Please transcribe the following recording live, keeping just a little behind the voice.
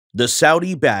The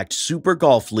Saudi-backed Super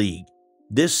Golf League.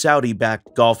 This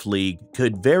Saudi-backed golf league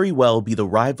could very well be the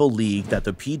rival league that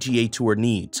the PGA Tour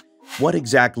needs. What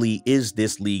exactly is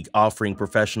this league offering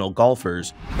professional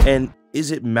golfers, and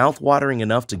is it mouth-watering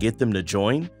enough to get them to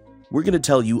join? We're going to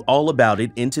tell you all about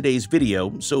it in today's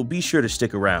video, so be sure to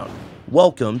stick around.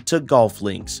 Welcome to Golf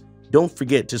Links. Don't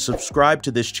forget to subscribe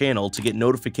to this channel to get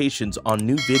notifications on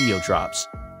new video drops.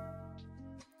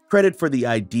 Credit for the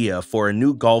idea for a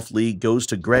new golf league goes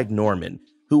to Greg Norman,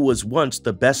 who was once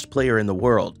the best player in the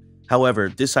world. However,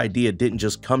 this idea didn't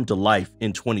just come to life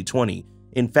in 2020.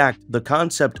 In fact, the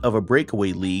concept of a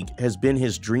breakaway league has been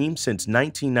his dream since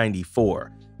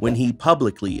 1994, when he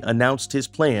publicly announced his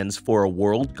plans for a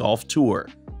world golf tour.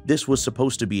 This was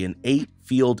supposed to be an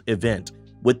 8-field event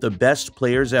with the best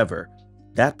players ever.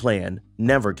 That plan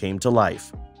never came to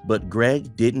life, but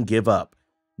Greg didn't give up.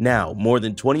 Now, more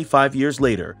than 25 years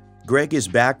later, Greg is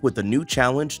back with a new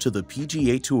challenge to the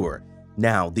PGA Tour.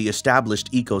 Now, the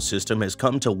established ecosystem has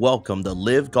come to welcome the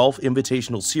LIV Golf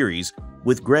Invitational Series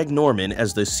with Greg Norman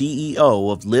as the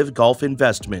CEO of LIV Golf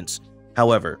Investments.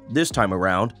 However, this time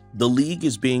around, the league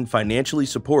is being financially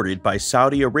supported by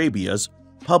Saudi Arabia's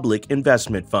Public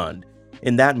Investment Fund,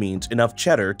 and that means enough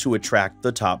cheddar to attract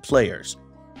the top players.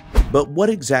 But what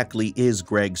exactly is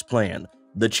Greg's plan?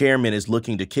 The chairman is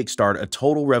looking to kickstart a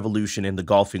total revolution in the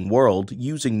golfing world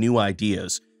using new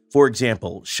ideas. For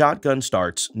example, shotgun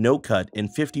starts, no-cut,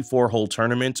 and 54-hole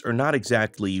tournaments are not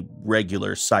exactly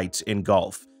regular sights in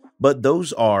golf, but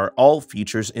those are all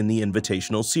features in the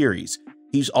Invitational Series.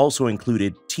 He's also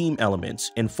included team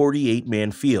elements and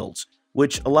 48-man fields,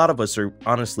 which a lot of us are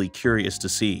honestly curious to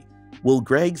see. Will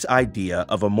Greg's idea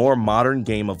of a more modern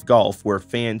game of golf where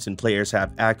fans and players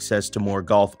have access to more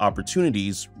golf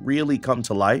opportunities really come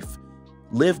to life?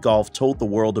 LIV Golf told the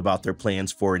world about their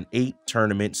plans for an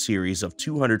 8-tournament series of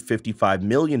 $255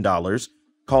 million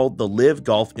called the LIV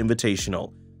Golf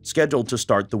Invitational, scheduled to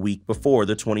start the week before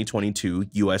the 2022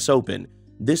 US Open.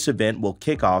 This event will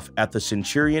kick off at the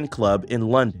Centurion Club in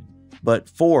London, but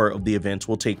 4 of the events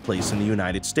will take place in the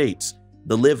United States.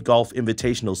 The LIV Golf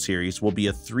Invitational Series will be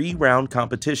a 3-round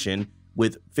competition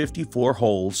with 54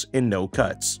 holes and no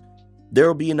cuts. There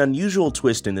will be an unusual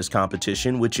twist in this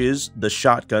competition, which is the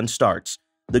shotgun starts.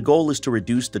 The goal is to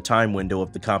reduce the time window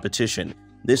of the competition.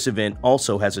 This event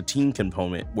also has a team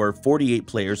component where 48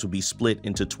 players will be split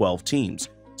into 12 teams.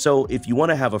 So if you want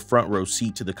to have a front row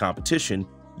seat to the competition,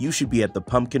 you should be at the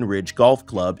Pumpkin Ridge Golf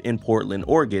Club in Portland,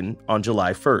 Oregon on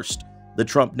July 1st. The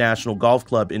Trump National Golf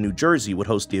Club in New Jersey would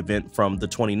host the event from the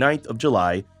 29th of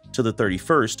July to the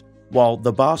 31st, while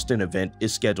the Boston event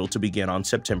is scheduled to begin on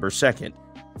September 2nd.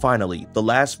 Finally, the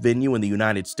last venue in the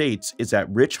United States is at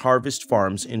Rich Harvest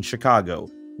Farms in Chicago,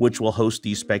 which will host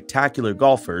these spectacular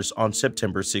golfers on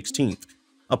September 16th.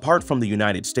 Apart from the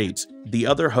United States, the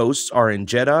other hosts are in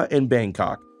Jeddah and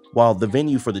Bangkok, while the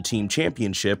venue for the team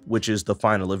championship, which is the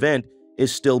final event,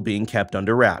 is still being kept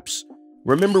under wraps.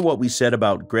 Remember what we said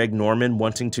about Greg Norman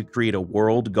wanting to create a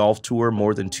world golf tour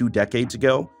more than 2 decades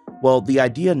ago? Well, the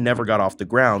idea never got off the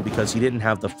ground because he didn't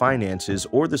have the finances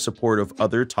or the support of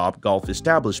other top golf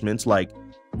establishments like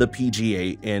the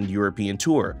PGA and European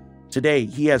Tour. Today,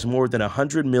 he has more than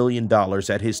 $100 million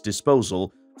at his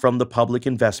disposal from the Public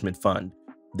Investment Fund.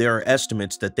 There are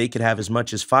estimates that they could have as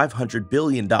much as $500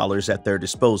 billion at their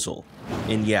disposal.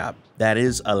 And yeah, that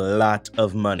is a lot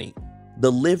of money.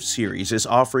 The LIV Series is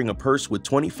offering a purse with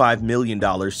 $25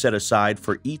 million set aside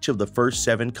for each of the first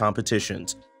 7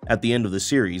 competitions. At the end of the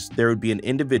series, there would be an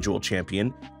individual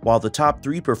champion, while the top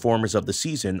 3 performers of the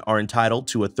season are entitled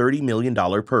to a $30 million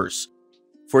purse.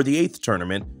 For the 8th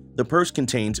tournament, the purse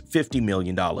contains $50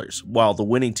 million, while the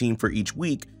winning team for each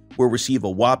week will receive a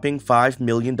whopping $5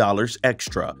 million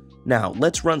extra. Now,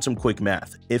 let's run some quick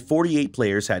math. If 48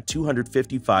 players had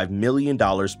 $255 million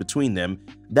between them,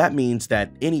 that means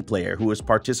that any player who has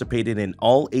participated in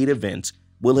all 8 events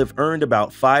will have earned about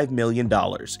 $5 million,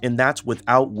 and that's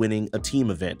without winning a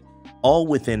team event, all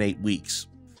within 8 weeks.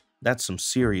 That's some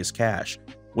serious cash.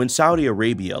 When Saudi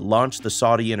Arabia launched the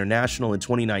Saudi International in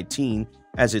 2019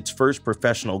 as its first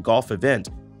professional golf event,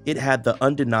 it had the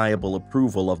undeniable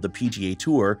approval of the PGA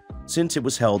Tour since it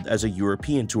was held as a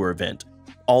European Tour event.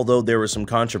 Although there was some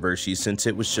controversy since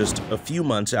it was just a few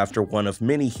months after one of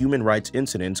many human rights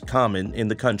incidents common in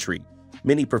the country.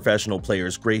 Many professional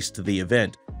players graced the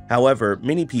event. However,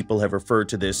 many people have referred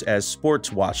to this as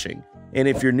sports washing. And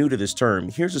if you're new to this term,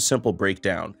 here's a simple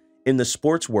breakdown. In the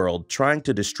sports world, trying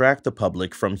to distract the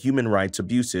public from human rights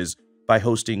abuses by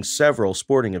hosting several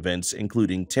sporting events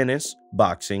including tennis,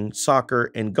 boxing,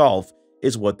 soccer, and golf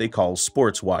is what they call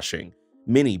sports washing.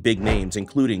 Many big names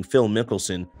including Phil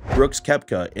Mickelson, Brooks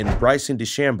Koepka, and Bryson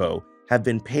DeChambeau have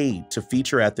been paid to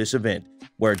feature at this event,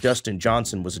 where Dustin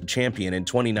Johnson was a champion in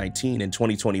 2019 and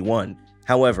 2021.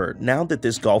 However, now that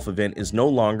this golf event is no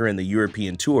longer in the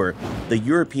European Tour, the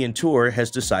European Tour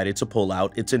has decided to pull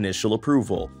out its initial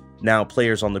approval. Now,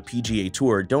 players on the PGA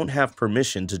Tour don't have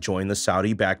permission to join the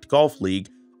Saudi-backed golf league,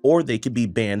 or they could be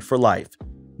banned for life.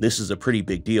 This is a pretty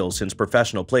big deal since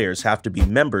professional players have to be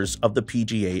members of the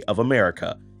PGA of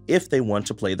America if they want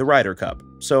to play the Ryder Cup,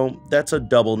 so that's a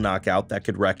double knockout that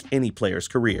could wreck any player's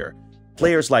career.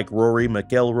 Players like Rory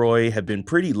McIlroy have been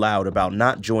pretty loud about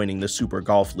not joining the Super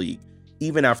Golf League.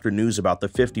 Even after news about the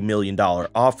 $50 million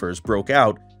offers broke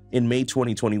out in May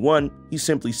 2021, he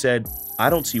simply said, "I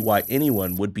don't see why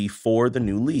anyone would be for the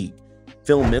new league."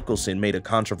 Phil Mickelson made a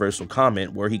controversial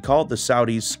comment where he called the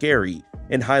Saudis scary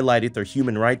and highlighted their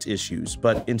human rights issues,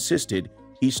 but insisted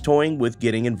he's toying with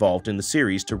getting involved in the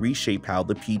series to reshape how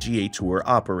the PGA Tour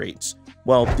operates.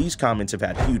 Well, these comments have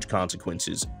had huge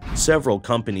consequences. Several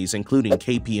companies, including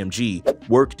KPMG,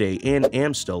 Workday, and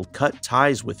Amstel, cut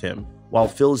ties with him, while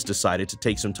Phil's decided to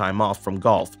take some time off from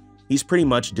golf. He's pretty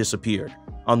much disappeared.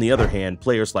 On the other hand,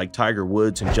 players like Tiger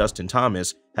Woods and Justin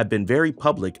Thomas have been very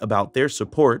public about their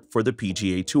support for the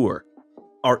PGA Tour.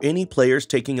 Are any players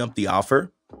taking up the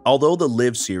offer? Although the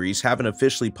LIV Series haven't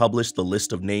officially published the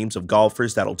list of names of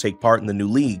golfers that'll take part in the new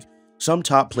league, some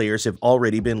top players have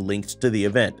already been linked to the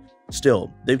event.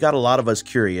 Still, they've got a lot of us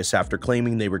curious after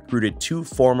claiming they recruited 2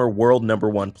 former world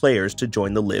 #1 players to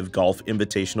join the LIV Golf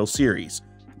Invitational Series.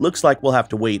 Looks like we'll have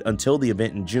to wait until the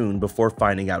event in June before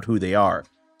finding out who they are.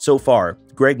 So far,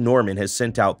 Greg Norman has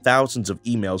sent out thousands of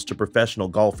emails to professional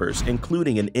golfers,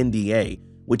 including an NDA,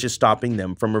 which is stopping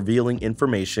them from revealing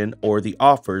information or the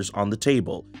offers on the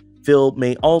table. Phil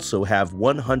may also have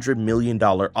 $100 million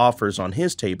offers on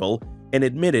his table and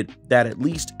admitted that at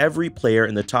least every player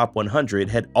in the top 100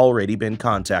 had already been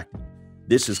contacted.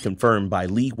 This is confirmed by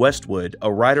Lee Westwood,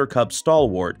 a Ryder Cup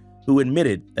stalwart, who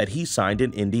admitted that he signed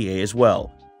an NDA as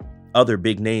well. Other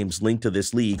big names linked to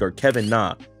this league are Kevin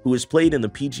Na, who has played in the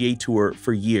PGA Tour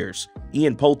for years,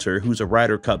 Ian Poulter, who's a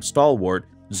Ryder Cup stalwart,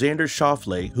 Xander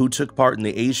Schauffele, who took part in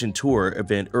the Asian Tour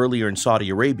event earlier in Saudi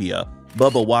Arabia,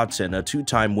 Bubba Watson, a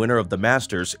 2-time winner of the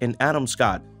Masters, and Adam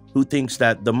Scott, who thinks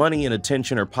that the money and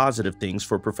attention are positive things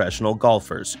for professional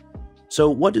golfers. So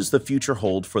what does the future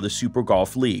hold for the Super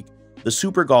Golf League? The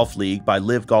Super Golf League by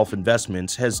LIV Golf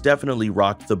Investments has definitely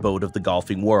rocked the boat of the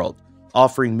golfing world.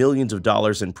 Offering millions of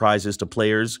dollars in prizes to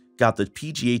players got the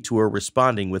PGA Tour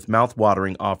responding with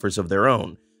mouth-watering offers of their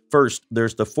own. First,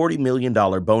 there's the $40 million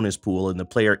bonus pool in the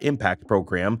Player Impact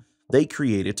Program they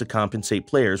created to compensate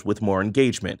players with more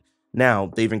engagement.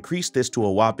 Now, they've increased this to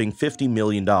a whopping $50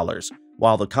 million,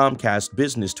 while the Comcast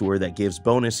Business Tour that gives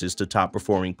bonuses to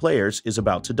top-performing players is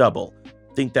about to double.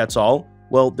 Think that's all?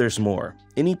 Well, there's more.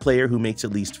 Any player who makes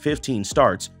at least 15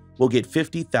 starts will get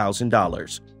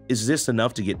 $50,000. Is this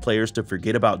enough to get players to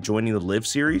forget about joining the LIV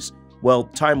Series? Well,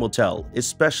 time will tell,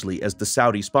 especially as the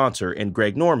Saudi sponsor and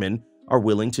Greg Norman are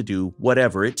willing to do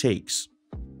whatever it takes.